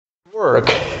work.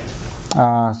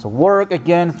 So work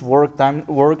again,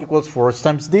 work equals force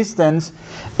times distance,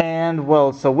 and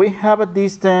well, so we have a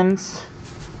distance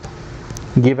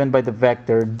given by the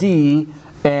vector d,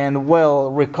 and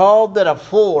well, recall that a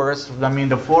force,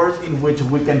 the force in which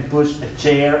we can push a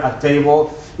chair, a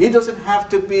table, it doesn't have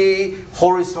to be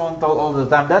horizontal all the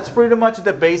time. That's pretty much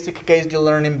the basic case you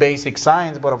learn in basic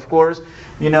science, but of course,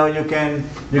 you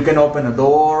can open a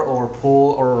door or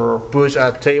pull or push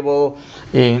a table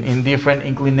in different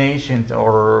inclinations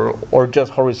or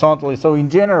just horizontally. So in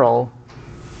general,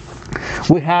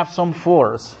 we have some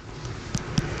force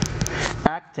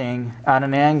acting at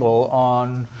an angle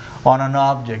on an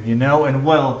object, and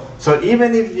well, so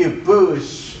even if you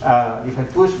push, if I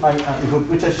push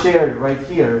a chair right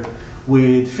here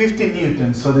with 50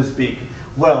 newtons, so to speak,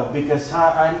 well, because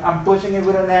I'm pushing it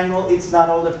with an angle, it's not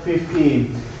all the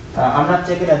 50. I'm not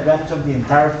taking advantage of the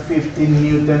entire 50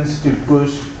 newtons to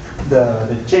push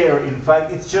the chair. In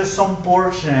fact, it's just some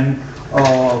portion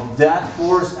of that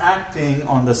force acting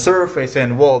on the surface,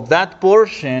 and well, that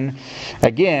portion,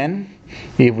 again,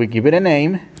 if we give it a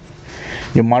name,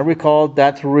 you might recall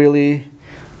that's really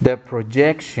the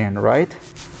projection, right?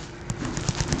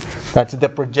 That's the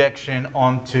projection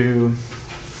onto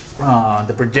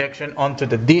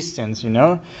the distance,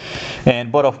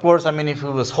 but of course, if it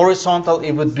was horizontal,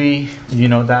 it would be,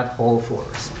 that whole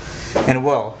force. And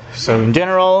well, so in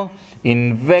general,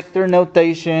 in vector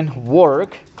notation,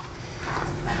 work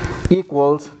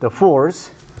equals the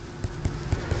force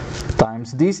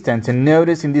times distance. And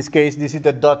notice in this case, this is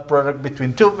the dot product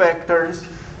between two vectors.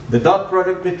 The dot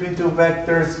product between two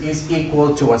vectors is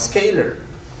equal to a scalar.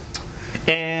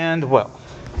 And well,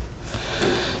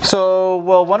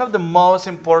 one of the most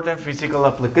important physical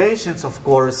applications, of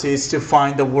course, is to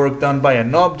find the work done by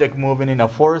an object moving in a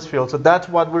force field. So that's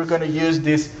what we're going to use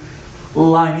these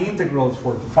line integrals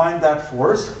for, to find that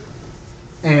force,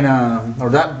 and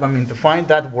to find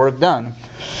that work done.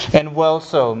 And well,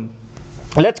 so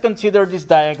let's consider this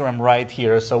diagram right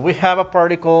here. So we have a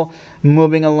particle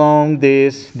moving along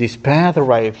this path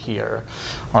right here.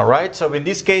 All right, so in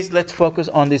this case, let's focus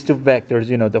on these two vectors.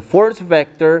 The force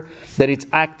vector that it's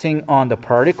acting on the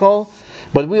particle,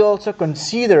 but we also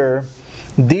consider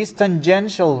this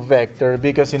tangential vector,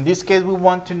 because in this case, we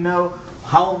want to know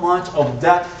how much of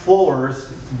that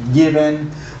force given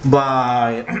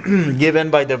by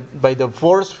the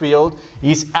force field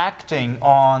is acting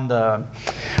on the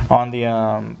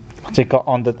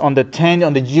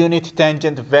unit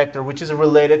tangent vector, which is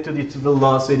related to its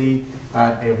velocity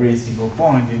at every single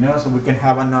point. So we can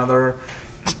have another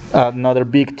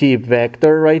big T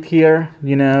vector right here,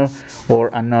 or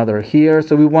another here.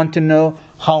 So we want to know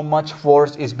how much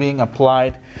force is being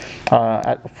applied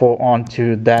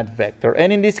onto that vector.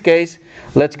 And in this case,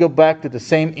 let's go back to the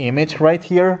same image right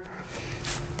here.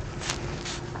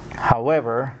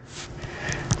 However,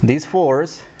 this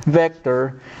force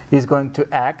vector is going to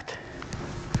act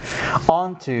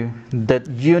onto the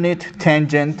unit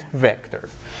tangent vector.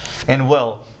 And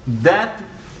well, that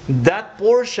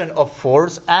portion of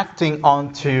force acting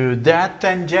onto that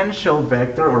tangential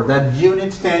vector, or that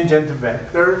unit tangent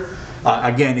vector,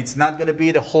 again, it's not going to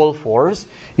be the whole force.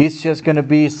 It's just going to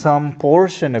be some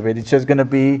portion of it. It's just going to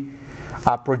be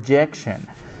a projection.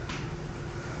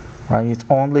 Right? It's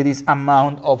only this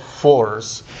amount of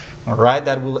force, all right,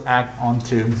 that will act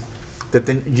onto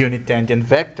the unit tangent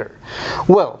vector.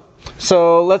 Well,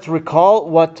 so let's recall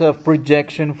what the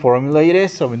projection formula it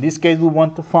is. So in this case, we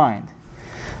want to find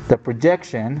the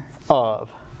projection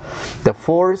of the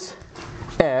force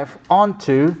F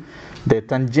onto the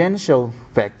tangential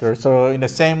vector. So in the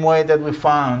same way that we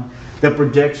found the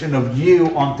projection of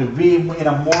U onto V in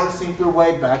a more simpler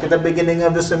way back at the beginning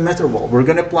of the semester, well, we're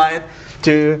going to apply it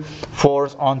to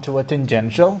force onto a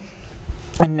tangential.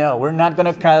 And no, we're not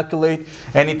going to calculate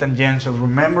any tangential.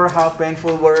 Remember how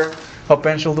painful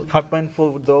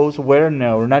those were?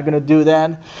 No, we're not going to do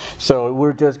that. So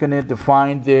we're just going to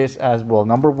define this as, well,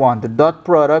 number one, the dot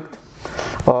product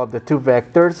of the two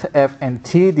vectors F and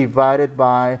T divided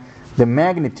by the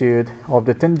magnitude of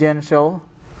the tangential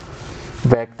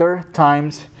vector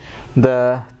times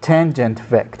the tangent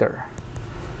vector.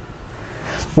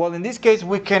 Well, in this case,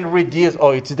 we can reduce,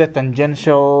 it's the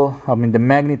tangential, the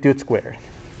magnitude squared.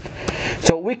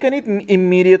 So we can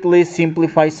immediately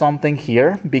simplify something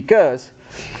here, because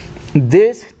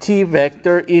this T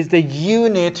vector is the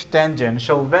unit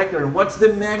tangential vector. What's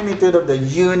the magnitude of the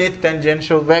unit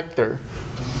tangential vector?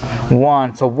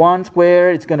 1. So 1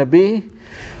 squared, it's going to be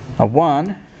a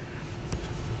 1.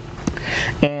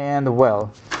 And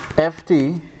well, F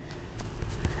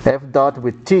dot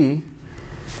with T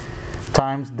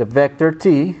times the vector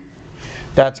T,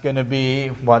 That's going to be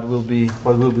what we will be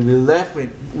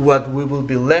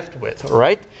left with, all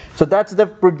right? So that's the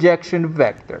projection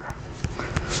vector.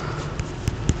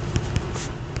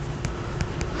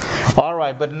 All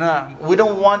right, but now we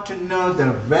don't want to know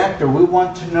the vector. We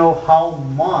want to know how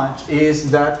much is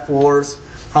that force,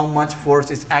 how much force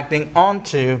is acting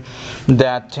onto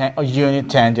that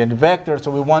unit tangent vector. So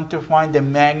we want to find the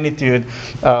magnitude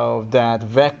of that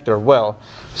vector. Well,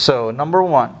 so number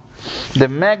one, the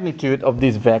magnitude of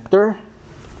this vector,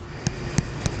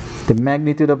 the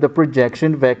magnitude of the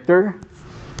projection vector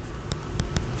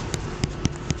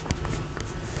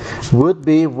would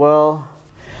be, well,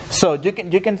 so you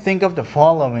can think of the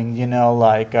following, you know,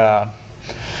 like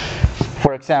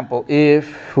for example,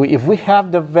 if we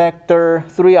have the vector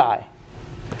 3i,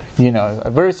 you know,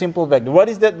 a very simple vector. What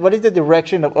is the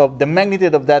direction of the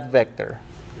magnitude of that vector?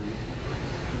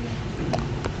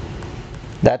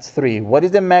 That's 3. What is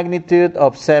the magnitude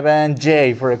of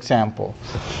 7j, for example?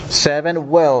 7.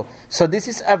 Well, so this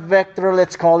is a vector.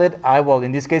 Let's call it I. Well,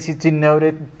 in this case, it's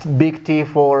denoted big T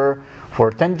for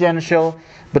tangential.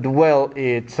 But well,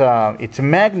 its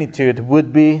magnitude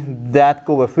would be that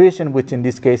coefficient, which in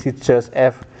this case it's just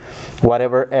f,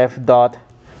 whatever f dot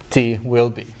t will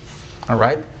be. All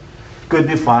right. Could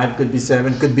be 5, could be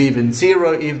 7, could be even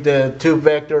 0 if the two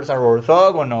vectors are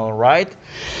orthogonal, right?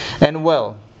 And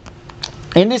well,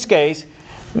 in this case,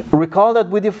 recall that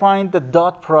we defined the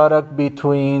dot product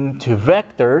between two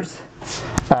vectors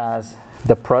as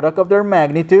the product of their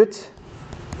magnitudes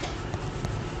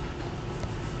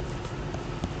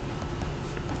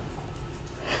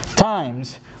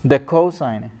times the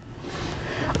cosine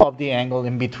of the angle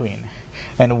in between.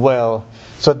 And well,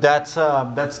 so that's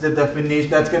the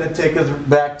definition. That's going to take us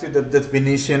back to the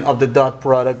definition of the dot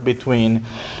product between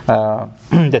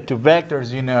the two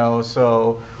vectors, you know.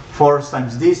 So force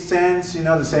times distance, you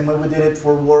know, the same way we did it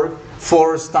for work.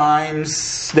 Force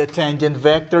times the tangent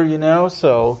vector, you know.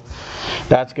 So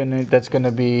that's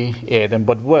gonna be it. And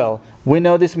but well, we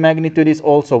know this magnitude is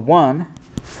also 1.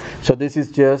 So this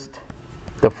is just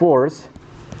the force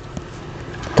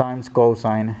times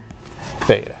cosine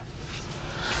theta.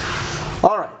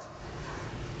 All right.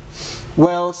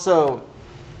 Well, so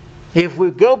if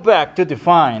we go back to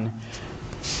define,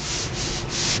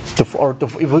 if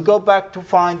we go back to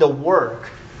find the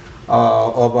work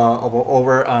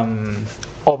over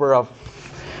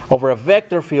a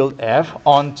vector field f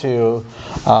onto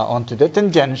the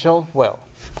tangential, well,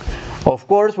 of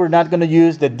course we're not going to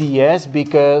use the ds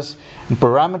because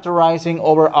parameterizing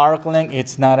over arc length,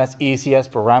 it's not as easy as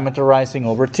parameterizing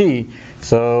over t.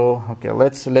 So okay,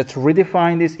 let's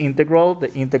redefine this integral,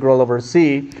 the integral over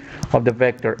c of the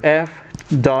vector f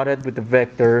dotted with the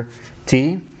vector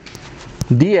t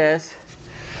ds.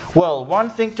 Well, one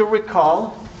thing to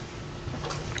recall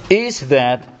is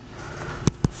that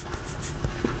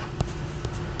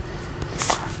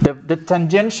the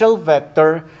tangential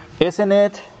vector, isn't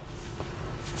it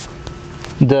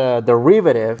the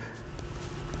derivative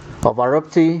of r of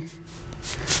t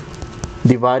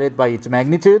divided by its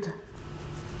magnitude?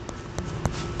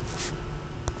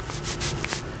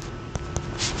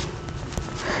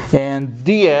 And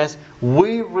ds,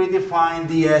 we redefined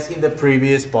ds in the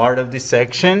previous part of this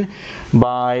section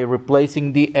by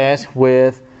replacing ds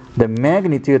with the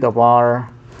magnitude of r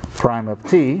prime of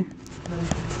t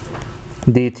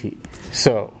dt.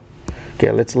 So, okay,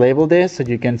 let's label this so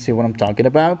you can see what I'm talking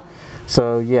about.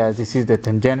 So, yeah, this is the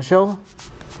tangential.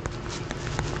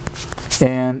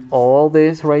 And all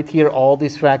this right here, all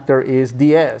this factor is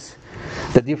ds,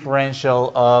 the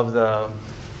differential of the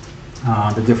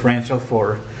differential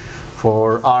for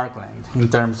arc length in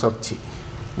terms of t.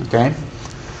 Okay.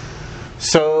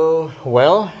 So,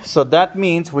 well, so that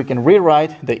means we can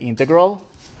rewrite the integral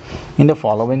in the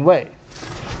following way.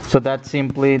 So that's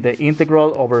simply the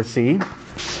integral over c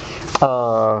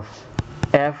of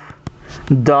f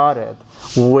dotted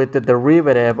with the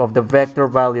derivative of the vector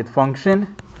valued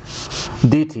function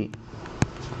dt.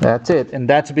 That's it. And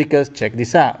that's because, check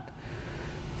this out,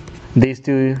 these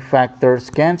two factors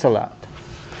cancel out.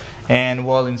 And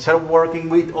well, instead of working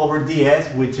with over ds,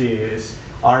 which is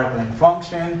arc length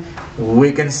function,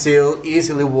 we can still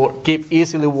keep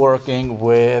easily working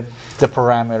with the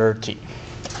parameter t.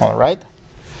 All right.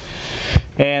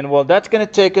 And well, that's going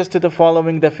to take us to the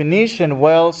following definition.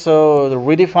 Well, so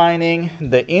redefining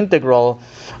the integral,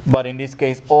 but in this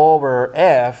case over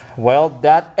f. Well,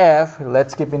 that f,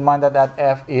 let's keep in mind that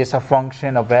f is a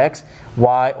function of x,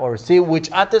 y, or z,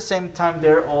 which at the same time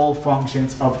they're all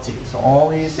functions of t. So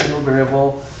only single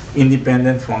variable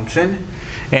independent function.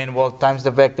 And well, times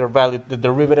the vector value, the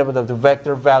derivative of the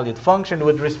vector valued function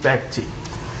with respect to t.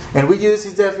 And we use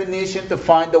this definition to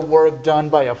find the work done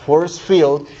by a force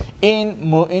field in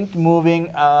moving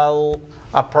a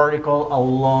particle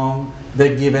along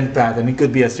the given path. And it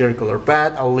could be a circular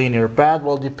path, a linear path,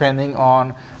 well, depending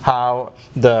on how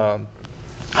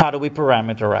do we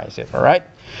parameterize it, all right?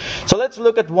 So let's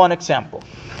look at one example.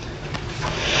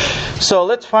 So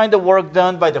let's find the work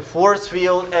done by the force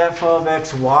field F of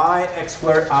xy, x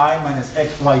squared I minus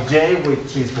xyj,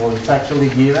 which is, well, it's actually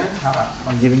given.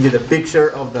 I'm giving you the picture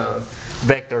of the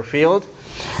vector field.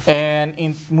 And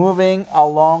in moving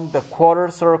along the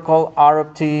quarter circle r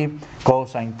of t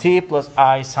cosine t plus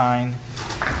I sine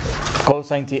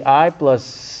cosine ti plus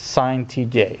sine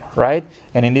tj, right?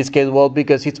 And in this case, well,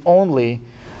 because it's only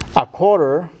a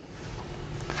quarter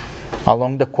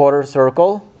along the quarter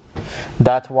circle,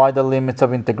 that's why the limits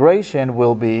of integration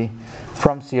will be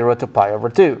from 0 to pi over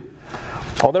 2.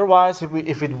 Otherwise,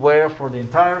 if it were for the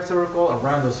entire circle,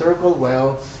 around the circle,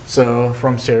 well, so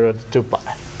from 0 to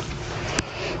pi.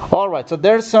 Alright, so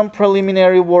there's some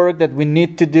preliminary work that we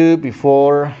need to do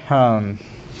before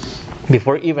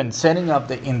even setting up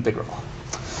the integral.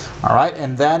 Alright,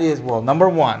 and that is, well, number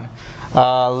one,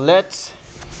 let's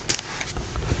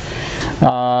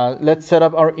set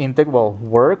up our integral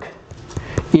work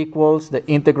equals the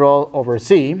integral over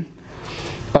c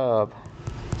of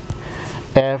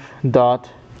f dot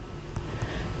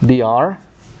dr.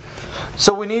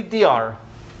 So we need dr,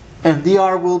 and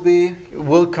dr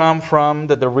will come from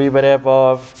the derivative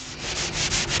of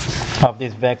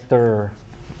this vector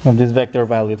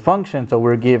valued function. So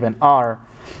we're given r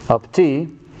of t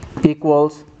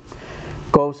equals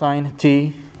cosine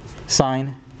t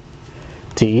sine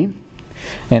t,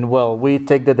 and well, we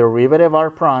take the derivative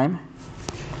r prime,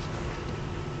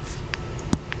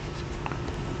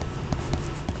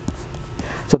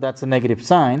 so that's a negative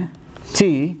sine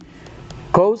t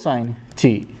cosine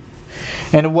t.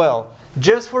 And well,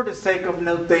 just for the sake of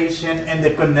notation and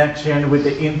the connection with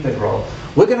the integral,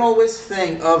 we can always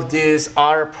think of this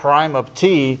r prime of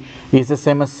t is the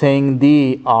same as saying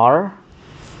dr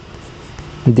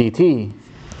dt,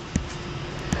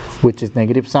 which is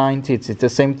negative sine t. It's the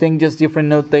same thing, just different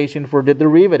notation for the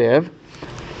derivative.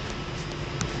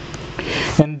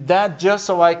 And that just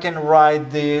so I can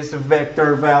write this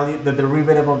vector value, the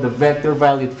derivative of the vector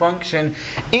valued function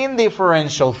in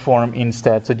differential form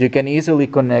instead, so you can easily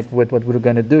connect with what we're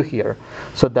going to do here.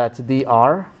 So that's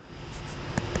dr,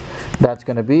 that's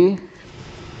going to be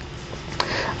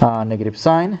negative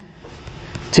sine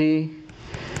t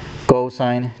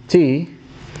cosine t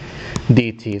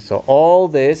dt. So all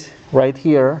this right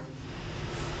here,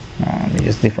 let me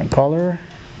use different color,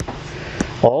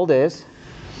 all this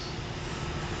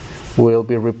will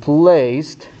be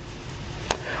replaced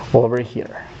over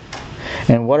here.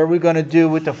 And what are we going to do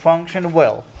with the function?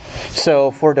 Well, so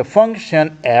for the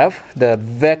function f, the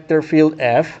vector field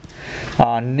f,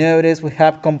 notice we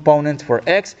have components for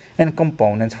x and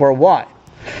components for y.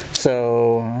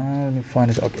 So let me find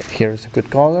it. Okay, here's a good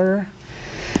color.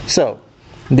 So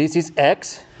this is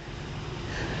x,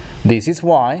 this is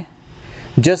y.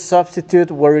 Just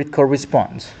substitute where it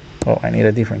corresponds. Oh, I need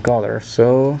a different color.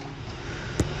 So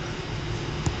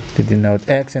to denote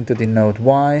x and to denote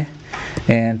y,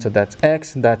 and so that's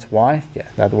x, that's y. Yeah,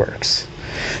 that works.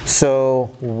 So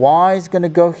y is going to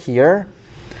go here,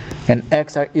 and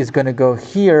x is going to go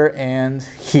here and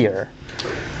here.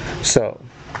 So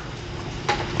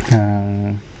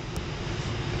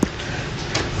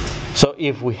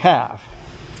if we have,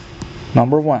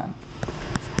 number one,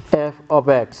 f of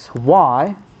x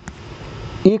y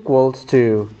equals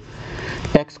to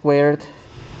x squared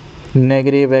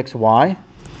negative xy,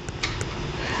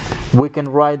 we can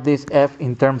write this f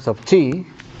in terms of t,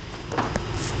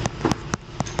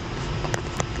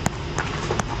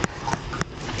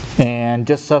 and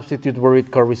just substitute where it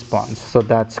corresponds. So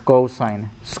that's cosine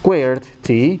squared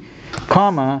t,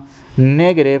 comma,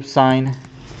 negative sine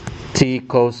t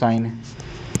cosine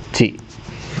t.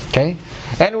 Okay?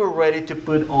 And we're ready to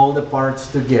put all the parts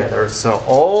together. So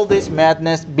all this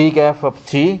madness, big F of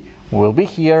t, will be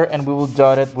here, and we will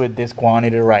dot it with this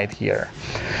quantity right here.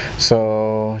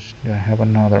 So do I have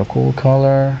another cool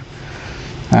color?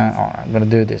 I'm going to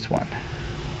do this one.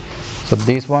 So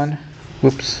this one,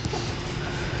 whoops,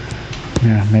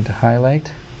 yeah, I made a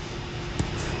highlight.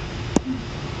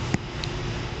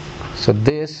 So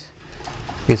this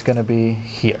is going to be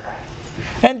here.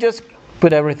 And just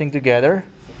put everything together.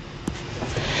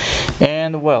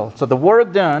 And well, so the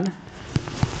work done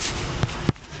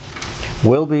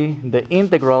will be the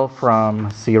integral from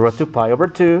 0 to pi over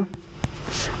 2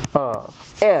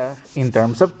 of f in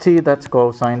terms of t, that's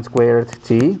cosine squared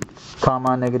t,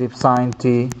 comma, negative sine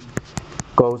t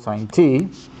cosine t,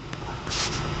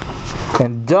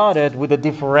 and dotted with a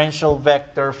differential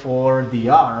vector for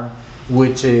dr,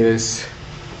 which is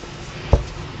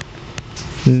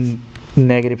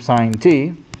negative sine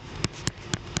t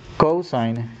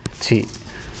cosine t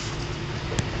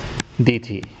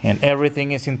dt, and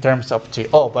everything is in terms of t.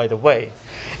 Oh, by the way,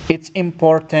 it's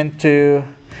important to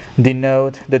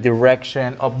denote the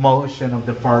direction of motion of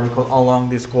the particle along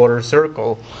this quarter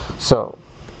circle. So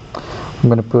I'm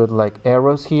going to put like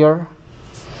arrows here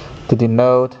to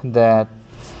denote that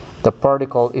the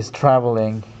particle is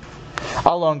traveling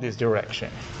along this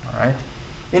direction, all right,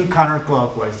 in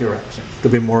counterclockwise direction to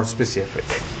be more specific.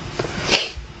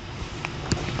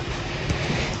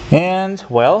 And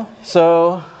well,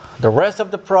 so the rest of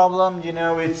the problem,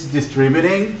 it's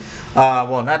distributing,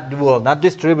 not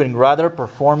distributing, rather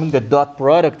performing the dot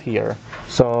product here.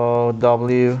 So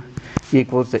W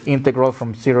equals the integral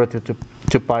from 0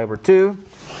 to pi over 2.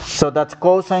 So that's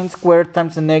cosine squared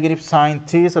times the negative sine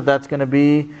t. So that's going to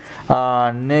be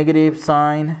negative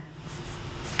sine,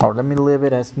 or let me leave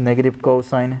it as negative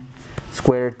cosine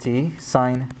squared t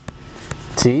sine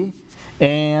t.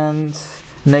 And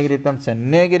negative times a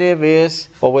negative is,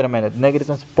 oh wait a minute, negative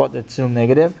times pot, it's still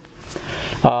negative.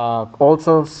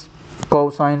 Also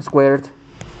cosine squared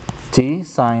t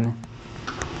sine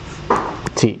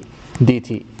t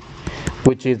dt,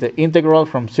 which is the integral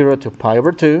from 0 to pi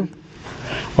over 2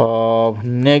 of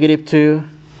negative 2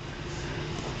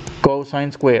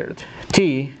 cosine squared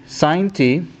t sine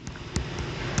t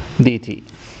dt.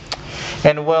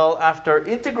 And well, after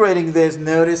integrating this,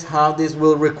 notice how this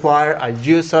will require a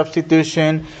u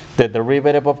substitution. The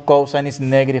derivative of cosine is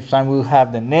negative sine. We'll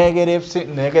have the negative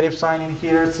sign in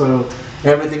here, so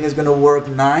everything is going to work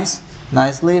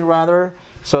nicely rather.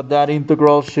 So that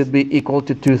integral should be equal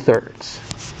to 2/3.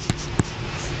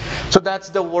 So that's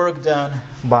the work done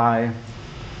by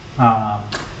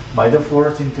the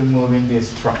force into moving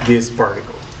this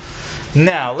particle.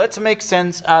 Now let's make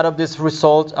sense out of this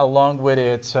result along with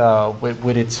its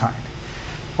with its sign.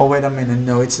 Oh wait a minute,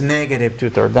 no, it's negative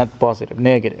 2/3, not positive,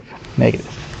 negative.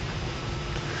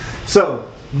 So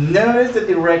notice the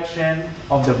direction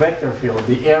of the vector field,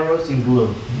 the arrows in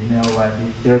blue.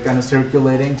 They're kind of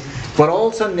circulating. But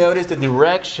also notice the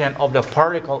direction of the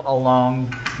particle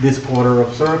along this quarter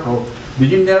of circle. Do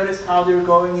you notice how they're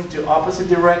going into opposite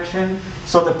direction?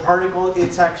 So the particle,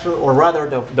 it's actually, or rather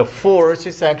the force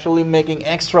is actually making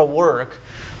extra work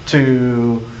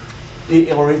to,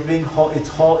 or it's being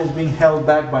held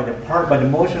back by the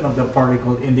motion of the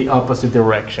particle in the opposite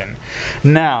direction.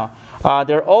 Now,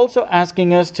 they're also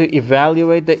asking us to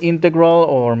evaluate the integral,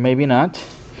 or maybe not.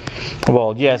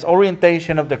 Well, yes,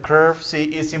 orientation of the curve,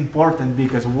 see, is important,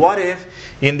 because what if,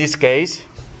 in this case,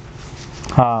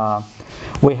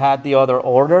 we had the other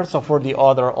order. So for the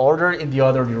other order in the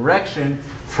other direction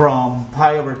from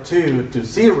pi over 2 to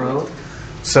 0,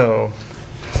 so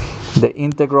the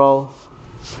integral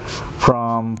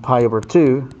from pi over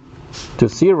 2 to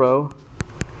 0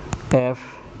 f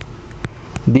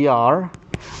dr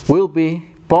will be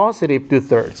positive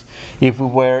 2/3 if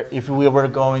we were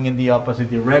going in the opposite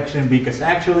direction, because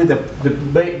actually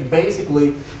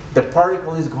basically the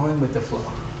particle is going with the flow.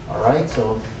 All right,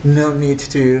 so no need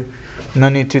to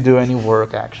do any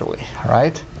work actually. All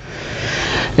right,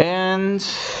 and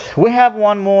we have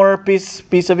one more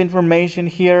piece of information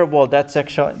here. Well, that's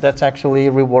actually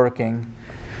reworking.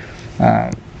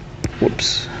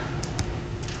 Whoops.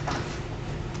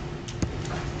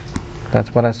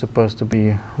 That's what I'm supposed to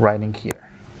be writing here.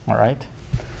 All right,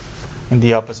 in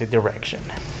the opposite direction.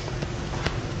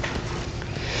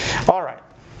 All right,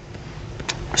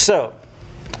 so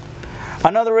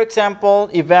another example,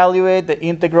 evaluate the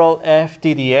integral f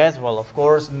TDS. Well, of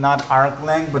course, not arc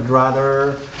length, but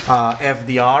rather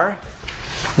FDR.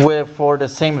 For the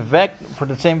same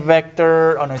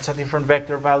vector, oh no, it's a different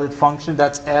vector valued function.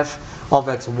 That's f of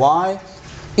xy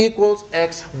equals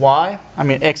xy. I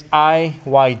mean xi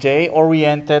yj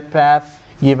oriented path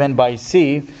given by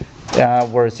c,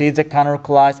 where c is the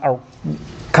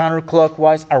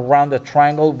counterclockwise around the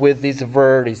triangle with these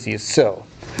vertices. So,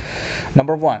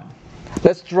 number one,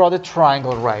 let's draw the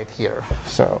triangle right here.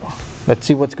 So, let's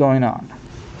see what's going on.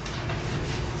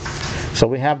 So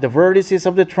we have the vertices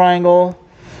of the triangle,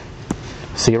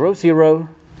 0, 0,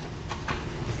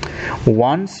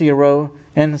 1, 0,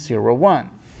 and 0,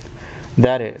 1.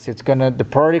 That is, the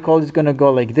particle is gonna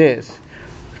go like this.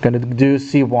 Going to do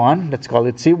C1, let's call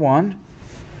it C1,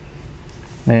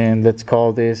 and let's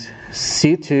call this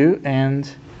C2 and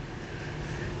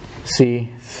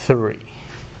C3.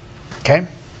 Okay,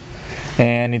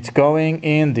 and it's going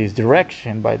in this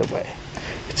direction, by the way.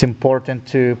 It's important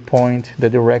to point the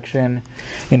direction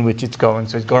in which it's going.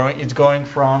 So it's going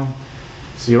from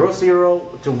 0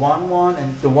 0 to 1 1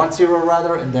 and to 1 0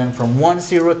 rather, and then from 1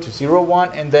 0 to 0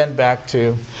 1 and then back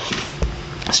to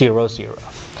 0 0.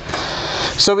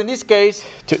 So in this case,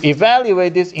 to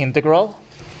evaluate this integral,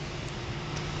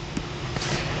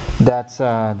 that's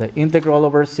the integral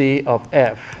over c of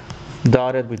f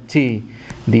dotted with t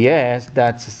ds,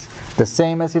 that's the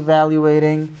same as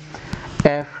evaluating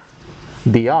f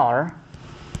dr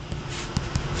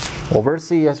over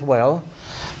c as well.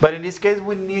 But in this case,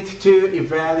 we need to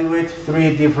evaluate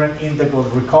three different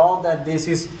integrals. Recall that this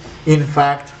is, in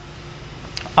fact,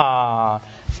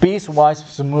 piecewise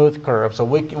smooth curve. So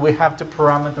we have to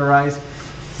parameterize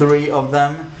three of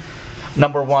them.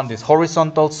 Number one, this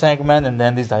horizontal segment, and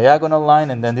then this diagonal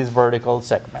line, and then this vertical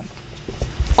segment.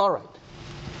 All right.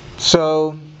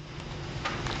 So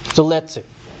let's see.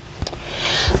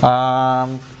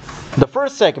 The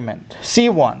first segment,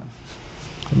 C1.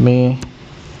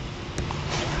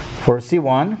 For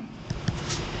C1,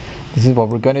 this is what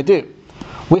we're going to do.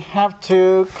 We have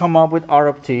to come up with R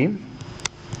of t,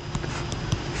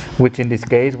 which in this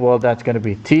case, well, that's going to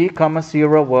be t comma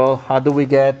 0. Well, how do we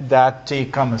get that t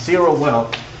comma 0?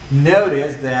 Well,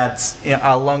 notice that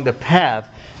along the path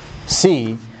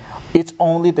C, it's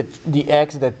only the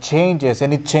x that changes,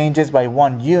 and it changes by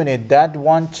 1 unit. That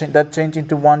change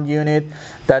into 1 unit,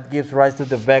 that gives rise to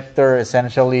the vector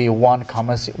essentially 1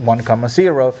 comma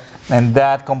 0, and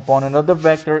that component of the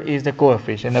vector is the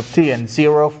coefficient of t, and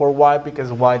 0 for y because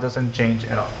y doesn't change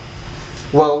at all.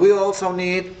 Well, we also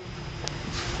need,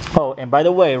 oh, and by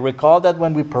the way, recall that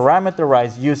when we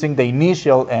parameterize using the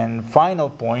initial and final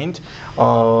point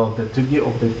of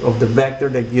the vector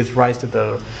that gives rise to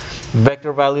the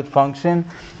vector valued function,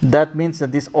 that means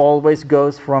that this always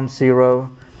goes from 0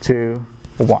 to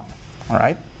 1. All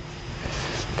right.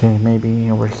 Okay,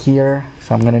 maybe over here.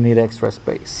 So I'm going to need extra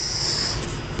space.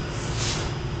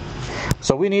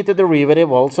 So we need the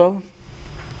derivative also,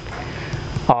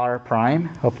 r prime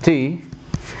of t,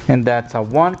 and that's a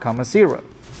 1 comma 0.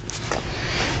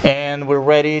 And we're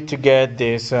ready to get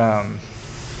this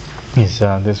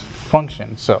this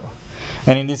function. So,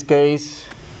 and in this case,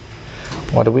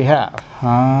 what do we have?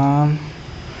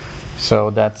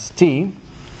 So that's t.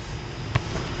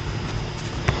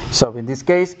 So in this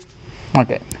case,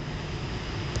 okay,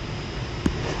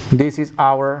 this is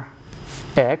our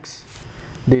x,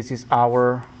 this is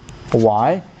our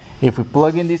y. If we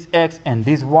plug in this x and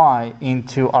this y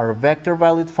into our vector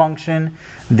valued function,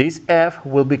 this f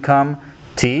will become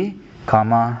t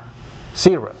comma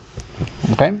 0.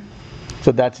 Okay,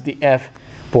 so that's the f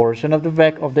portion of the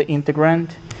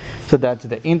integrand. So that's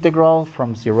the integral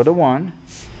from 0 to 1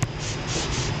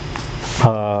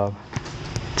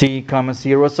 t comma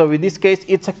 0. So in this case,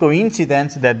 it's a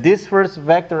coincidence that this first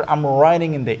vector I'm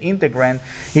writing in the integrand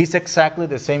is exactly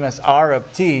the same as r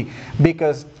of t,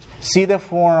 because see the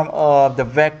form of the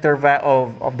vector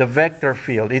of the vector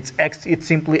field. It's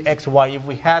simply xy. If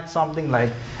we had something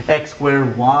like x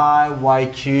squared y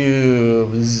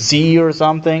cubed z or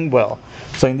something, well,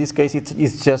 so in this case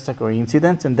it's just a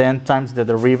coincidence, and then times the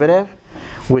derivative,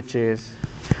 which is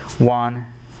 1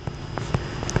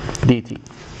 dt.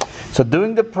 So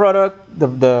doing the product,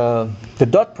 the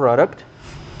dot product,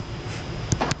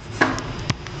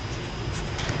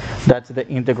 that's the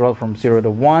integral from 0 to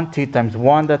 1, t times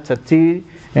 1, that's a t,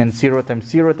 and 0 times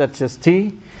 0, that's just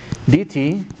t,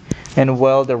 dt, and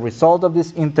well, the result of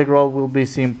this integral will be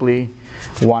simply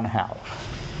 1/2.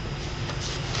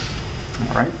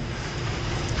 All right.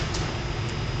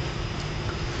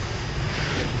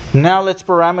 Now let's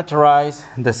parameterize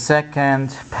the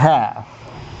second path,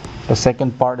 the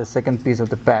second piece of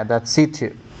the path, that's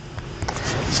C2.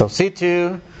 So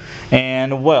C2,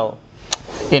 and well,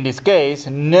 in this case,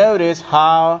 notice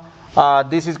how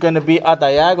this is going to be a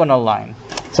diagonal line.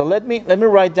 So let me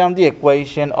write down the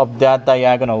equation of that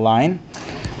diagonal line.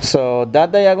 So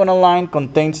that diagonal line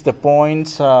contains the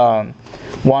points 1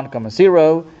 comma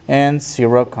 0 and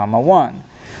 0 comma 1.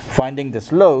 Finding the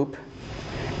slope,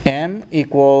 m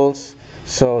equals,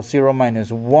 so 0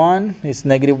 minus 1 is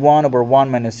 -1 over 1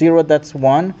 minus 0, that's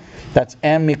 1. That's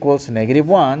m equals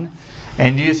 -1.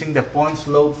 And using the point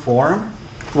slope form,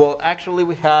 well, actually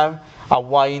we have a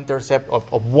y-intercept of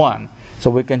 1. So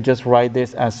we can just write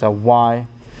this as a y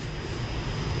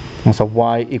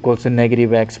equals to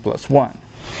 -x plus 1.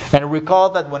 And recall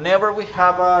that whenever we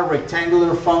have a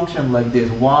rectangular function like this,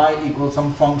 y equals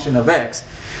some function of x,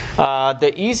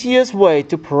 the easiest way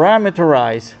to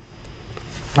parameterize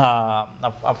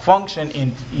a function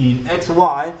in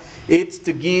xy is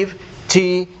to give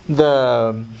t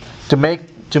to make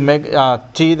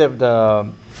t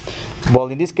well,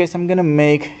 in this case I'm going to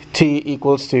make t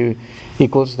equals to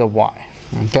y.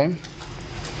 Okay,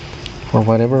 For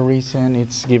whatever reason,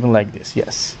 it's given like this.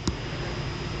 Yes.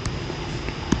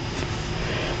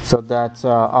 So that's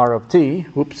R of t.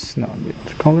 Oops, no, the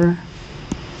other color.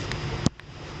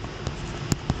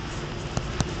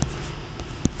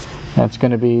 That's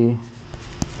going to be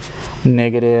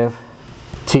negative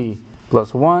t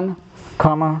plus 1,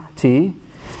 comma, t.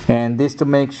 And this to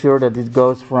make sure that it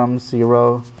goes from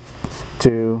 0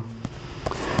 to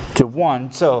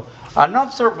 1. So an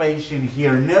observation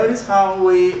here. Notice how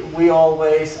we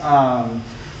always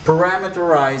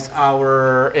parameterize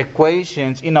our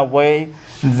equations in a way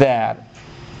that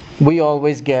we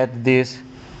always get this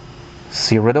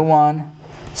 0 to 1,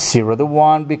 0 to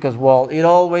 1, because, well, it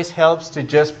always helps to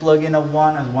just plug in a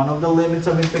 1 as one of the limits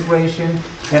of integration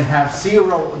and have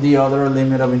 0 the other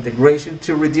limit of integration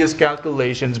to reduce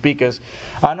calculations. Because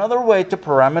another way to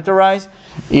parameterize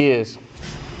is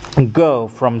go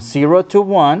from 0 to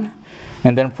 1,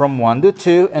 and then from 1 to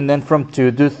 2, and then from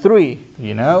 2 to 3,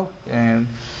 you know, and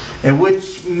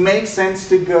which makes sense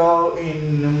to go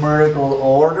in numerical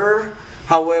order.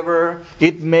 However,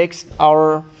 it makes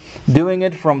our doing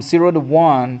it from 0 to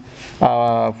 1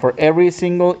 for every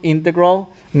single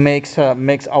integral makes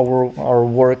our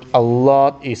work a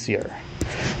lot easier.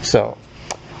 So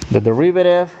the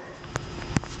derivative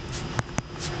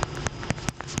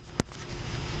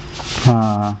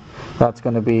that's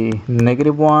going to be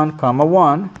negative 1 comma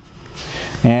 1,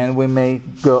 and we may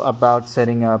go about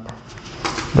setting up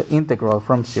the integral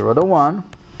from 0 to 1,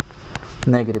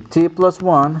 negative t plus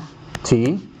 1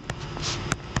 t,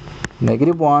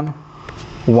 negative 1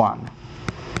 1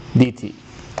 dt.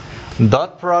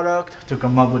 Dot product to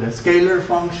come up with a scalar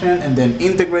function, and then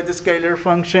integrate the scalar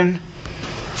function.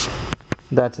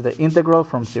 That's the integral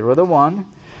from 0 to 1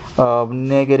 of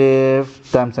negative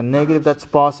times a negative, that's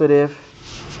positive,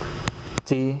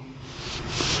 t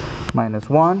minus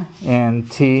 1,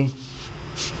 and t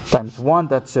times 1,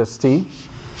 that's just t,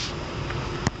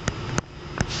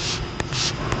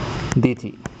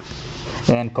 dt.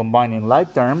 And combining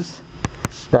like terms,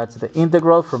 that's the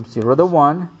integral from 0 to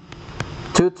 1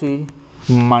 2t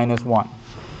minus 1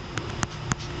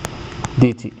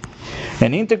 dt.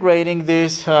 And integrating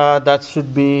this, that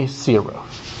should be 0.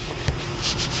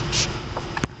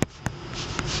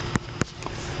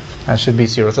 That should be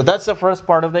 0. So that's the first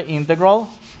part of the integral.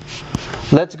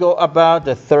 Let's go about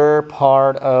the third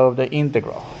part of the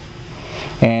integral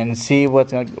and see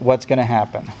what's going to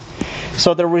happen.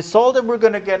 So the result that we're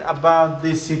going to get about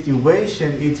this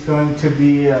situation, it's going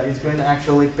to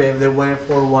actually pave the way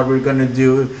for what we're going to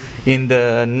do in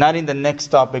the, not in the next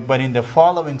topic, but in the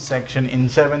following section in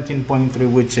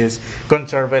 17.3, which is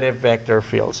conservative vector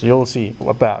fields. You'll see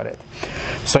about it.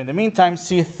 So in the meantime,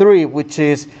 C3, which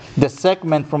is the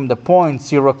segment from the point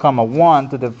 0, 1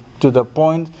 to the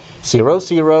point 0,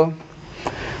 0.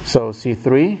 So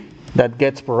C3, that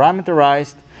gets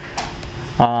parameterized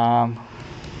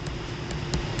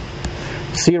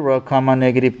 0,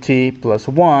 negative t plus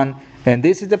 1, and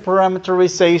this is the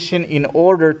parameterization in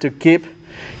order to keep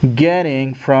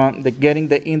getting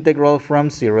the integral from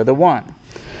 0 to 1.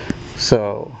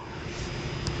 So,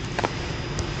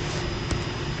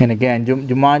 and again,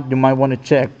 you might want to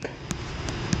check,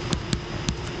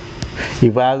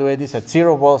 evaluate this at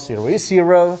 0. Well, 0 is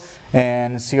 0,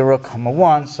 and 0,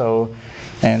 1. So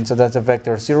that's a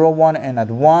vector 0, 1, and at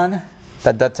 1,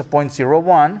 that's a point 0,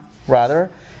 1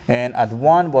 rather. And at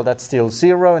 1, well, that's still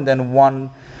 0, and then 1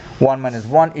 minus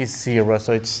 1 is 0,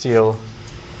 so it's still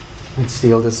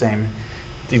the same.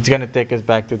 It's going to take us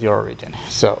back to the origin.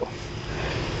 So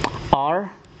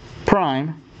R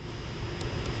prime,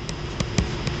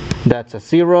 that's a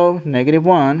 0, negative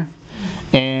 1,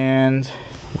 and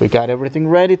we got everything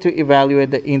ready to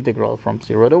evaluate the integral from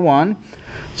 0 to 1.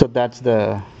 So that's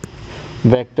the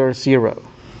vector 0,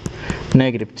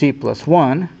 negative t plus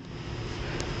 1,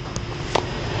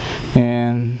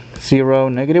 and 0,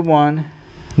 negative 1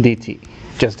 dt.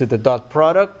 Just do the dot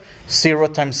product. 0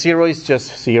 times 0 is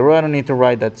just 0. I don't need to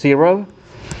write that 0.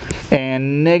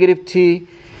 And negative t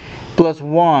plus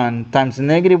 1 times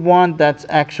negative 1, that's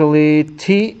actually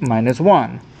t minus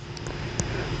 1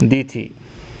 dt.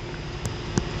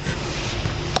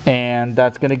 And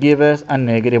that's going to give us a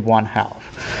negative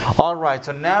 1/2. Alright,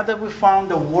 so now that we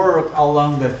found the work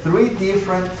along the 3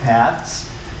 different paths,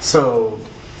 so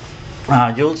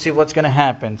you'll see what's going to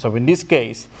happen. So in this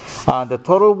case, the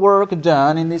total work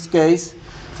done in this case,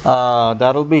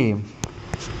 that'll be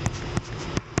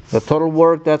the total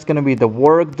work, that's going to be the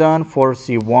work done for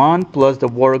C1 plus the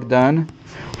work done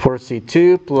for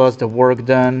C2 plus the work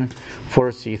done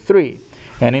for C3.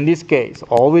 And in this case,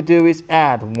 all we do is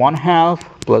add 1/2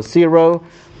 plus 0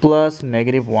 plus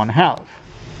negative 1/2,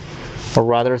 or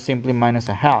rather simply minus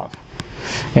 1/2.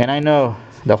 And I know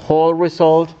the whole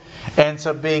result ends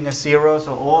up being a 0,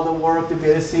 so all the work to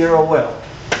get a 0, well.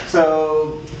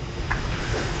 So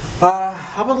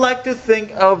I would like to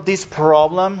think of this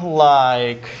problem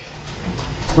like,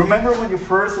 remember when you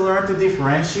first learned to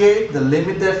differentiate the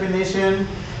limit definition?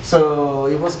 So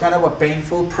it was kind of a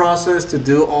painful process to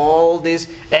do all this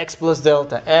x plus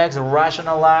delta x,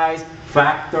 rationalize,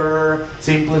 factor,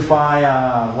 simplify,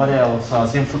 what else?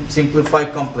 Simplify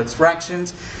complex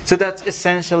fractions. So that's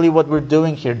essentially what we're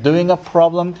doing here, doing a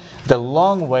problem the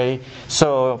long way.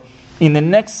 So in the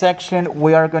next section,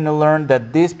 we are going to learn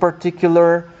that this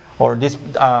particular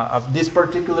this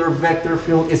particular vector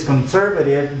field is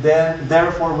conservative, then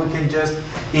therefore we can just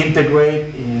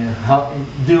integrate,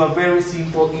 do a very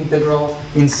simple integral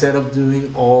instead of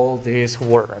doing all this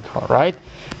work. All right.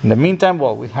 In the meantime,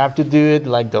 well, we have to do it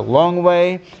like the long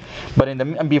way. But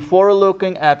before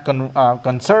looking at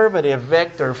conservative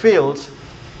vector fields,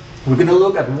 we're going to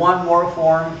look at one more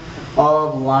form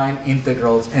of line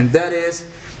integrals, and that is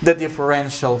the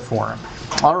differential form.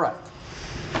 All right.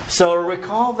 So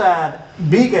recall that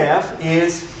big F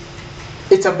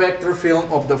it's a vector field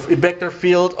of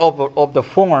the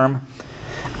form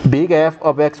big F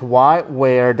of xy,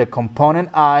 where the component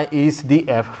I is the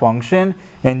f function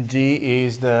and g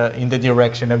is in the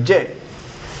direction of j,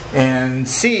 and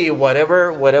c,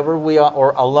 whatever we are,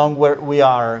 or along where we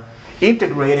are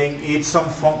integrating, it's some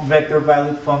vector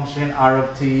valued function r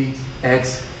of t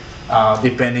x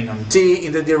depending on t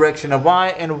in the direction of y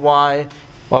and y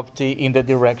of t in the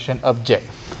direction of j.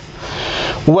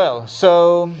 Well,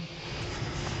 so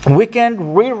we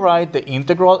can rewrite the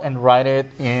integral and write it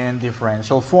in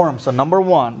differential form. So number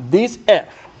one, this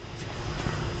f,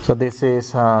 so this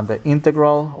is the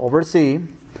integral over c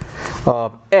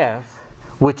of f,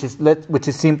 which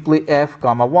is simply f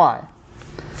comma y,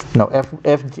 no,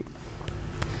 fg.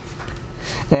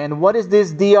 And what is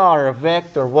this dr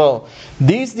vector? Well,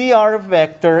 this dr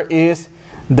vector is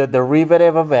the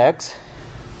derivative of x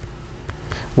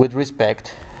with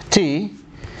respect t,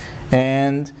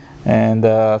 and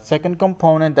the second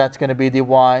component, that's going to be dy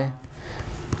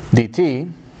dt.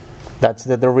 That's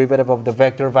the derivative of the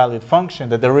vector valued function,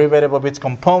 the derivative of its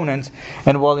components,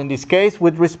 and well, in this case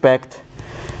with respect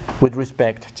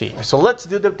t. So let's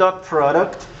do the dot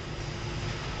product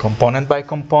component by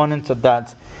component. So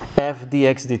that's f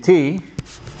dx dt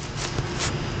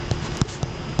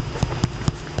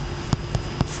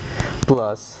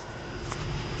plus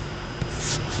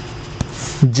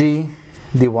g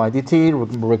dy dt.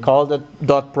 Recall the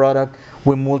dot product,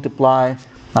 we multiply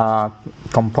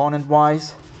component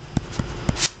wise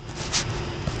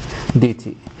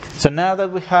dt. So now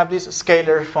that we have this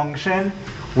scalar function,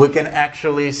 we can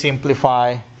actually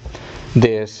simplify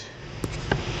this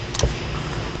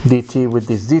dt with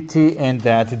this dt and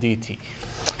that dt,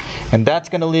 and that's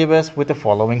going to leave us with the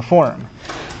following form.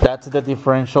 That's the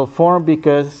differential form,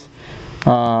 because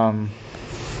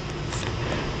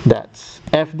that's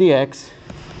f dx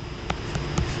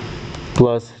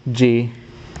plus g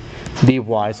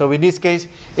dy. So in this case,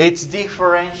 it's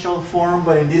differential form,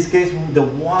 but in this case, the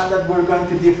one that we're going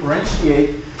to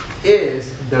differentiate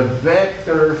is the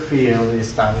vector field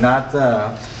this time, not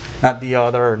the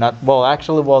other.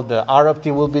 The r of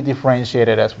t will be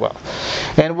differentiated as well.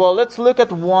 And well, let's look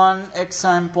at one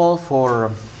example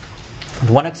for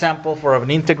an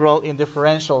integral in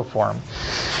differential form.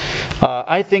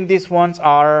 I think these ones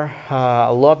are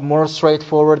a lot more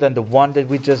straightforward than the one that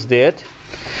we just did,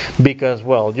 because,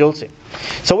 well, you'll see.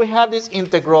 So we have this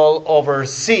integral over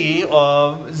c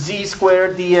of z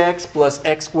squared dx plus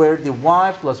x squared dy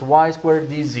plus y squared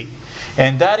dz.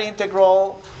 And that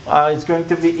integral is going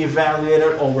to be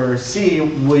evaluated over c,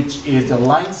 which is the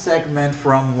line segment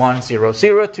from 1, 0,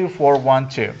 0 to 4, 1,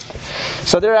 2.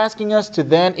 So they're asking us to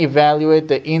then evaluate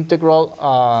the integral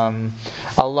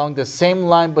along the same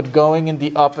line but going in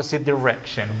the opposite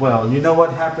direction. Well, you know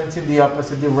what happens in the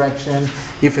opposite direction?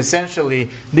 If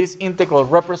essentially this integral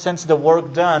represents the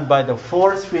work done by the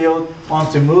force field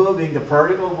onto moving the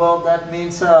particle, well, that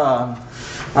means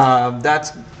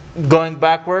that's going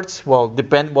backwards.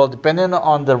 Depending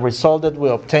on the result that we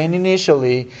obtain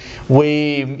initially,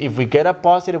 if we get a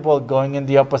positive, well, going in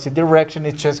the opposite direction,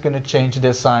 it's just going to change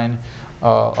the sign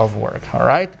of work. All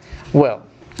right. Well,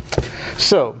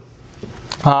 so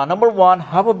number one,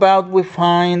 how about we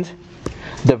find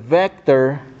the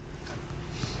vector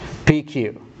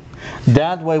PQ?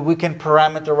 That way we can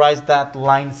parameterize that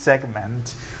line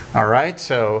segment. All right.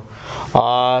 So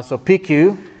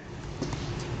PQ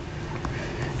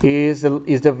is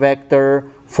the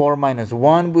vector 4 minus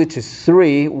 1, which is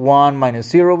 3, 1 minus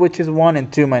 0, which is 1,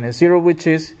 and 2 minus 0, which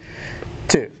is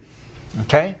 2.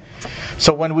 Okay?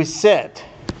 So when we set,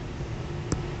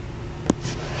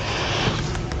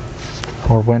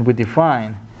 or when we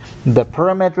define the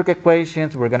parametric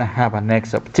equations, we're going to have an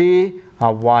x of t,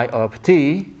 a y of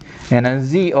t, and a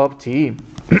z of t.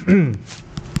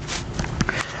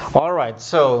 Alright,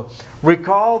 so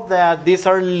recall that these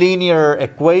are linear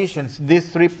equations.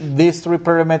 These three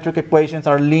parametric equations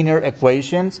are linear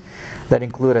equations that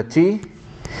include a t,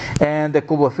 and the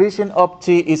coefficient of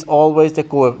t is always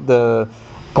the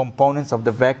components of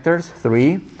the vectors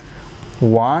 3,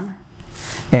 1,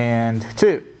 and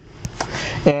 2.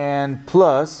 And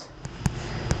plus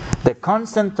the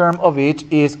constant term of each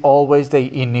is always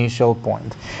the initial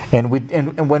point. And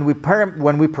when we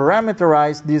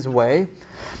parameterize this way,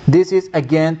 this is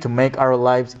again to make our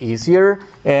lives easier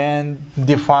and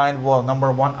define, well,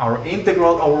 number one, our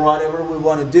integral or whatever we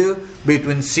want to do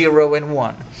between 0 and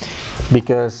 1.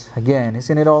 Because again,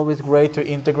 isn't it always great to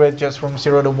integrate just from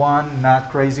 0 to 1, not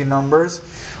crazy numbers?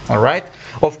 Alright?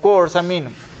 Of course, I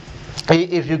mean,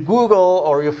 if you Google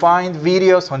or you find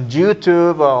videos on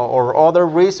YouTube or other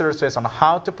resources on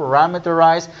how to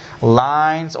parameterize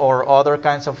lines or other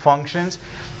kinds of functions,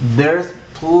 there's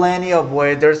plenty of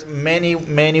ways. There's many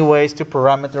ways to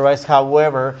parameterize.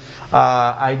 However,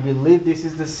 I believe this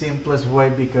is the simplest way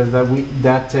because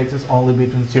that takes us only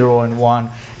between 0 and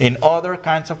 1. In other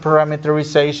kinds of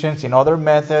parameterizations, in other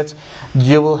methods,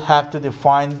 you will have to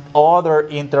define other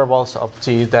intervals of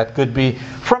t that could be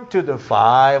from 2 to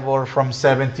 5 or from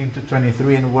 17 to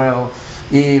 23. And well,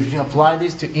 if you apply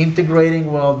this to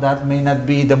integrating, well, that may not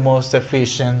be the most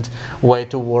efficient way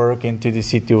to work into the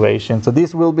situation. So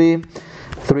this will be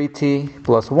 3t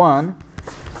plus 1,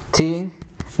 t,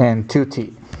 and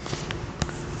 2t.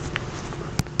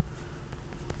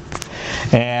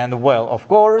 And well, of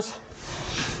course,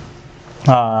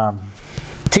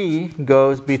 t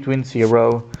goes between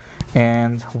 0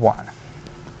 and 1.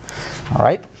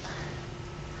 Alright?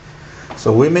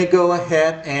 So we may go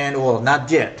ahead and, well, not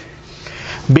yet.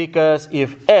 Because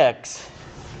if x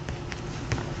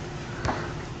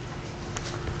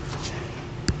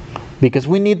because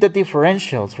we need the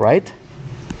differentials, right?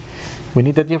 We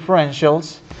need the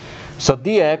differentials. So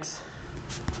dx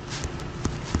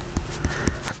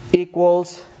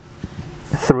equals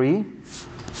 3,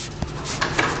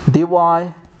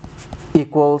 dy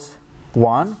equals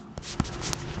 1,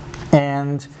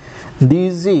 and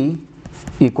dz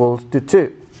equals to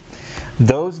 2.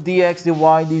 Those dx, dy,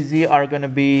 dz are going to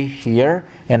be here,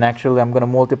 and actually I'm going to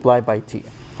multiply by t,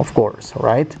 of course,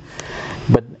 right?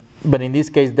 But in this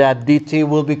case, that dt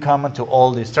will be common to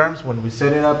all these terms when we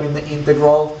set it up in the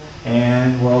integral.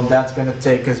 And well, that's going to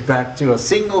take us back to a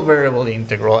single variable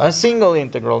integral. A single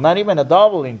integral, not even a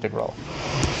double integral.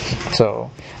 So,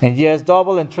 and yes,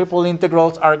 double and triple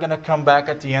integrals are going to come back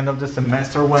at the end of the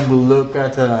semester when we look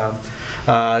at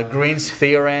Green's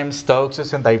theorem,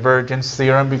 Stokes' and divergence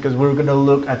theorem, because we're going to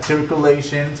look at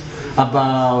circulations,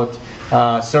 about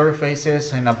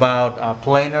surfaces, and about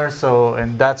planars. So,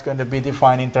 and that's going to be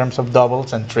defined in terms of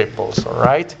doubles and triples. All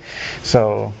right.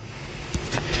 So,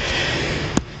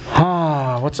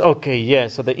 what's okay? Yeah.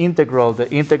 So the integral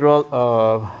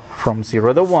of from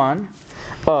 0 to 1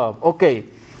 of okay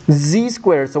z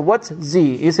squared. So what's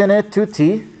z? Isn't it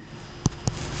 2t?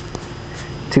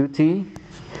 2t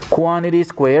quantity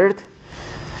squared.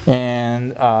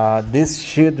 And this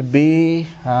should be,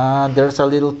 there's a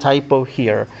little typo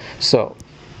here. So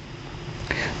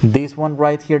this one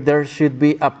right here, there should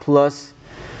be a plus.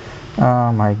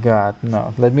 Oh my God,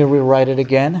 no. Let me rewrite it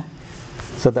again.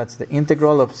 So that's the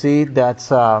integral of z.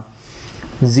 That's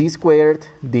z squared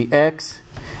dx.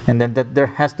 And then there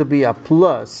has to be a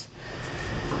plus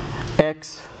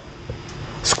x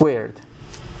squared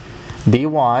dy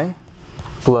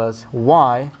plus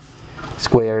y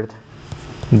squared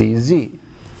dz.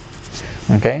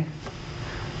 Okay?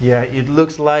 Yeah, it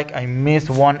looks like I missed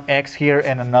one x here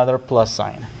and another plus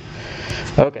sign.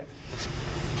 Okay.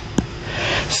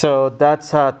 So that's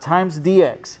times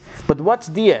dx. But what's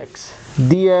dx?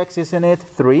 Dx, isn't it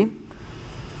 3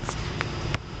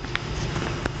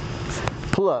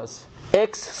 plus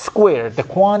x squared, the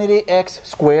quantity x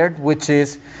squared, which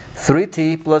is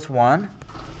 3t plus 1,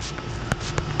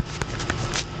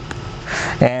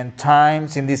 and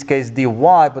times, in this case, dy.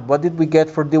 But what did we get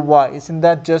for dy? Isn't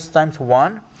that just times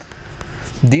 1?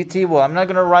 dt, well, I'm not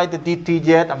going to write the dt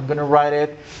yet. I'm going to write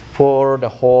it for the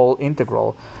whole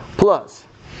integral. Plus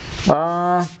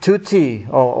 2t.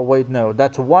 Oh, wait, no.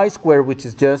 That's y squared, which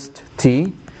is just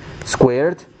t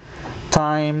squared,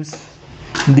 times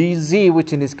dz,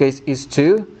 which in this case is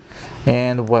 2.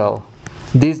 And, well,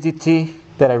 this dt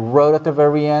that I wrote at the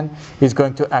very end is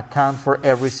going to account for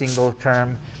every single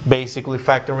term, basically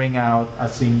factoring out a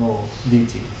single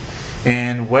dt.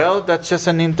 And well, that's just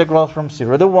an integral from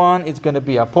 0 to 1. It's going to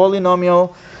be a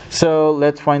polynomial. So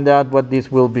let's find out what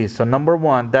this will be. So number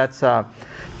 1, that's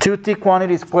 2t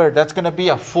quantity squared. That's going to be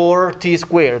a 4t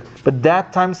squared. But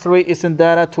that times 3, isn't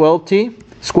that a 12t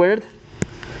squared?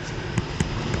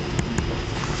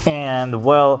 And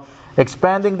well,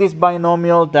 expanding this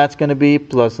binomial, that's going to be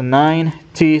plus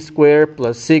 9t squared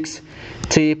plus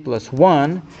 6t plus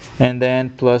 1. And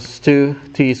then plus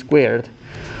 2t squared,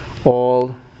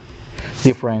 all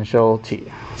differential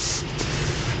t,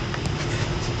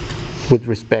 with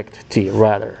respect to t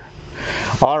rather.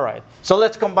 Alright, so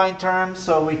let's combine terms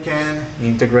so we can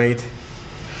integrate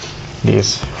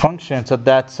this function. So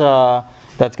that's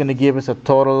going to give us a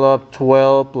total of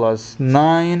 12 plus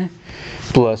 9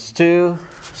 plus 2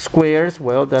 squares.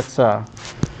 Well, that's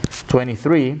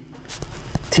 23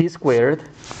 t squared,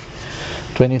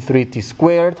 23t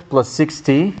squared plus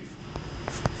 6t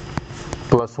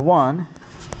plus 1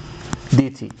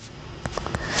 dt.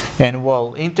 And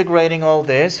while integrating all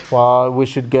this, well, we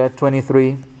should get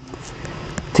 23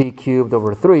 t cubed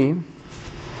over 3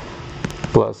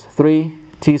 plus 3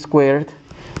 t squared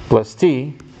plus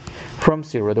t from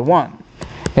 0 to 1.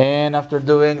 And after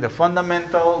doing the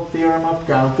fundamental theorem of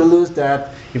calculus,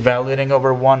 that evaluating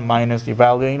over 1 minus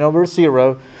evaluating over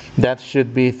 0, that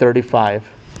should be 35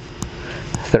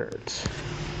 thirds.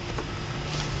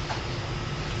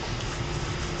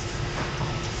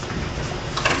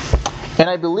 And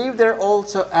I believe they're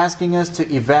also asking us to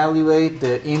evaluate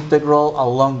the integral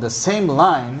along the same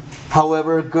line,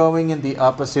 however, going in the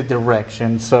opposite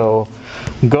direction. So,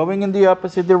 going in the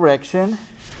opposite direction,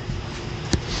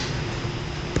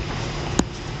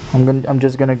 I'm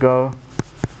just going to go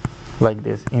like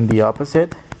this, in the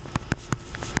opposite.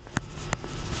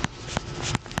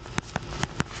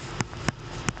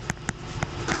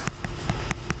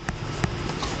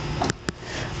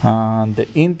 The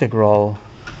integral,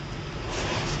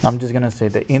 I'm just going to say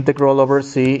the integral over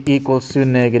c equals to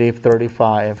negative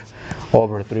 35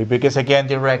 over 3, because again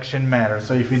direction matters.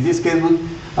 So if in this case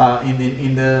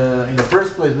in the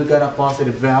first place we got a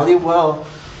positive value, well,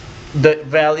 the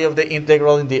value of the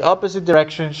integral in the opposite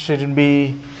direction shouldn't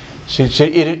be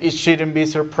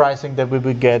surprising that we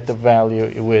would get the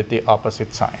value with the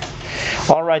opposite sign.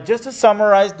 Alright, just to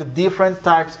summarize the different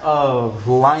types of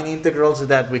line integrals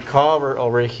that we cover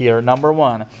over here. Number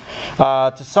 1,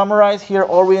 to summarize here,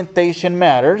 orientation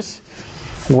matters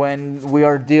when we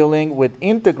are dealing with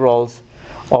integrals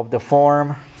of the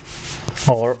form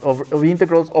or of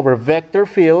integrals over vector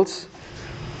fields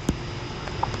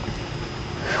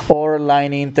or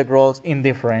line integrals in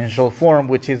differential form,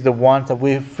 which is the ones that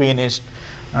we finished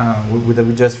that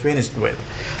we just finished with.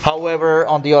 However,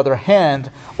 on the other hand,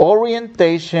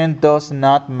 orientation does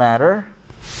not matter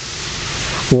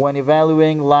when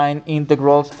evaluating line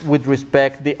integrals with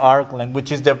respect to the arc length,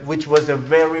 which was the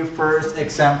very first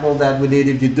example that we did.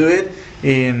 If you do it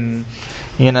in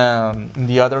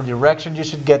the other direction, you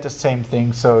should get the same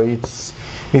thing. So it's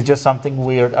just something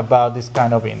weird about this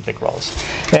kind of integrals.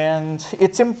 And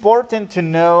it's important to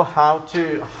know how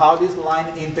these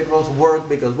line integrals work,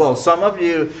 because, well, some of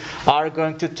you are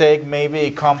going to take maybe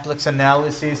a complex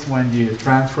analysis when you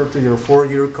transfer to your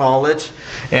 4-year college,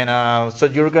 and so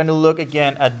you're going to look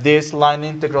again at these line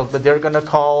integrals, but they're going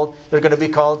to be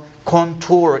called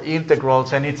contour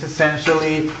integrals, and it's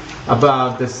essentially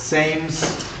about the same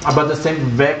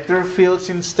vector fields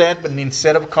instead, but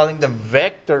instead of calling them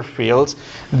vector fields,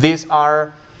 these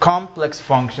are complex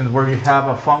functions where you have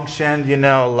a function,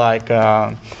 like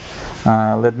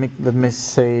let me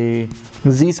say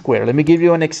z squared. Let me give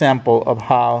you an example of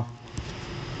how,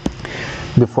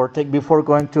 before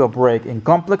going to a break. In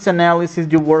complex analysis,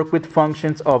 you work with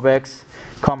functions of x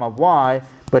comma y,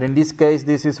 but in this case,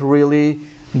 this is really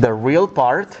the real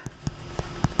part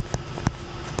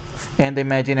and the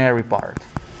imaginary part.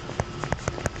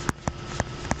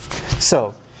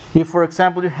 So, if for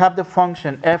example you have the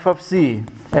function f of z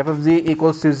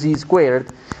equals to z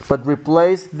squared, but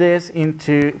replace this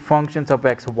into functions of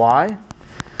x, y,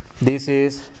 this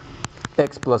is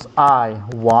x plus I,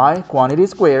 y, quantity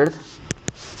squared,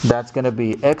 that's going to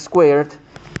be x squared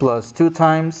plus 2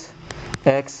 times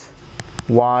x,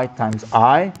 y times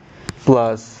I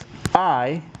plus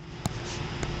I,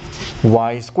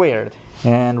 y squared.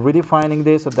 And redefining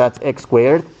this, so that's x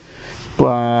squared,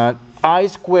 but I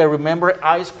squared, remember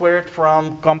I squared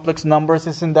from complex numbers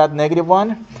isn't that negative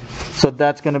 1? So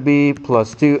that's going to be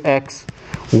plus 2x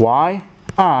y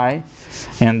I,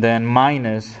 and then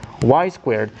minus y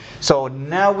squared. So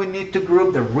now we need to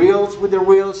group the reals with the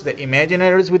reals, the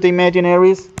imaginaries with the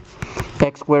imaginaries.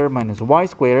 X squared minus y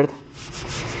squared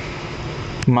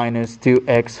minus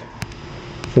 2xyi.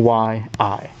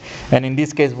 And in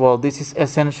this case, well, this is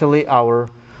essentially our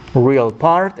real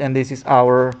part, and this is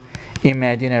our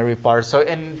imaginary part. So,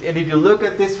 and if you look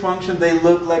at this function, they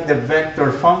look like the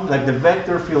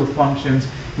vector field functions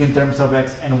in terms of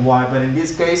x and y. But in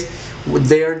this case,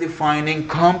 they are defining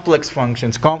complex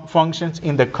functions, functions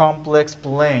in the complex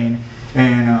plane.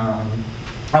 And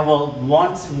well,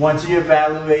 once you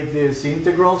evaluate these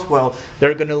integrals, well,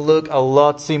 they're going to look a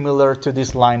lot similar to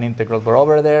this line integral. But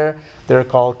over there, they're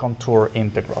called contour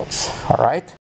integrals. All right.